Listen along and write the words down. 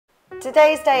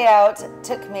Today's day out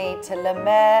took me to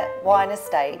Mare Wine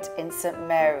Estate in St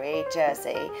Mary,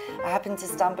 Jersey. I happened to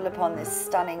stumble upon this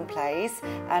stunning place,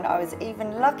 and I was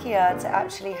even luckier to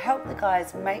actually help the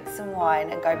guys make some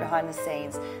wine and go behind the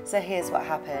scenes. So here's what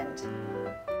happened.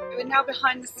 We're now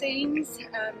behind the scenes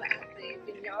at the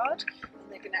vineyard, and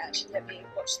they're going to actually let me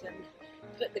watch them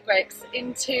put the grapes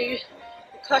into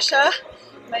the crusher.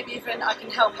 Maybe even I can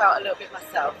help out a little bit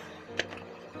myself.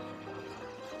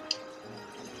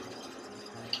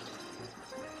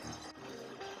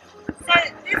 So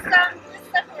this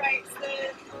separates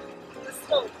the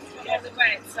stalks from all the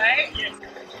grapes, right? Yes.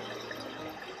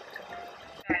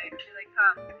 Okay, here they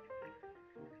come.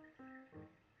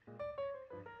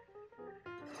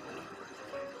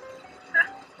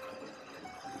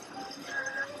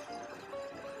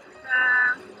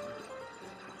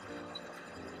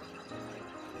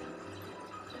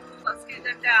 Let's scoot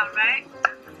them down, right?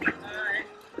 Alright.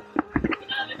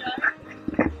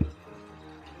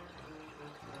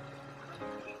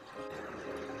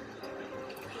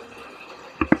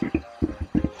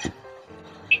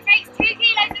 It takes 2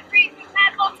 kilos of fruit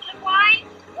per bottle of wine.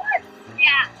 What?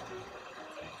 Yeah.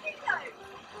 2 kilos?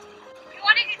 You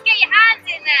want to just get your hands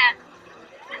in there?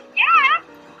 Yeah.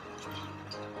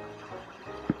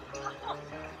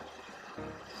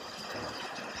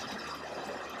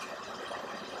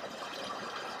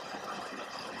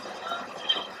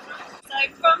 So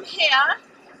from here,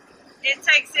 it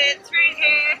takes it through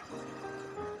here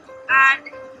and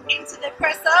into the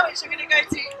presser, which I'm going to go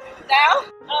to now.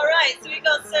 Alright, so we've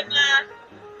got some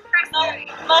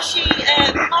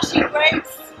mushy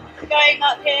grapes going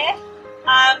up here.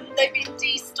 They've been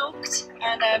de-stalked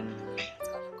and it's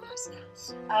got a gross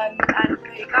now. And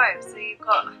there you go. So you've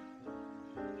got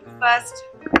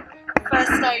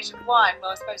first stage of wine.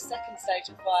 Well, I suppose second stage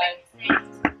of wine.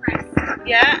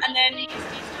 Yeah, and then which you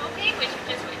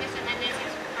just witnessed, and then there's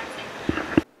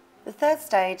compressing. The third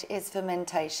stage is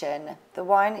fermentation. The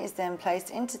wine is then placed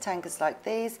into tankers like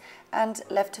these and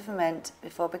left to ferment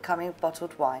before becoming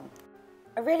bottled wine.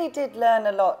 I really did learn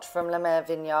a lot from Mare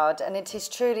Vineyard, and it is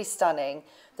truly stunning.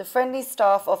 The friendly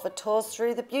staff offer tours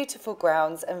through the beautiful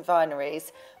grounds and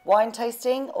vineries, wine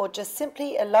tasting, or just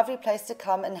simply a lovely place to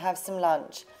come and have some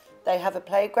lunch. They have a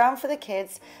playground for the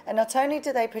kids, and not only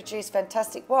do they produce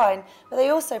fantastic wine, but they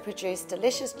also produce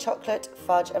delicious chocolate,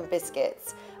 fudge and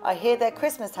biscuits. I hear their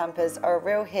Christmas hampers are a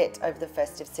real hit over the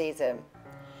festive season.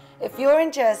 If you're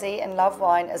in Jersey and love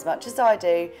wine as much as I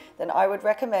do, then I would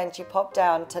recommend you pop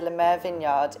down to Mare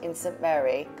Vineyard in St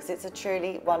Mary, because it's a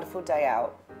truly wonderful day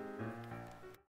out.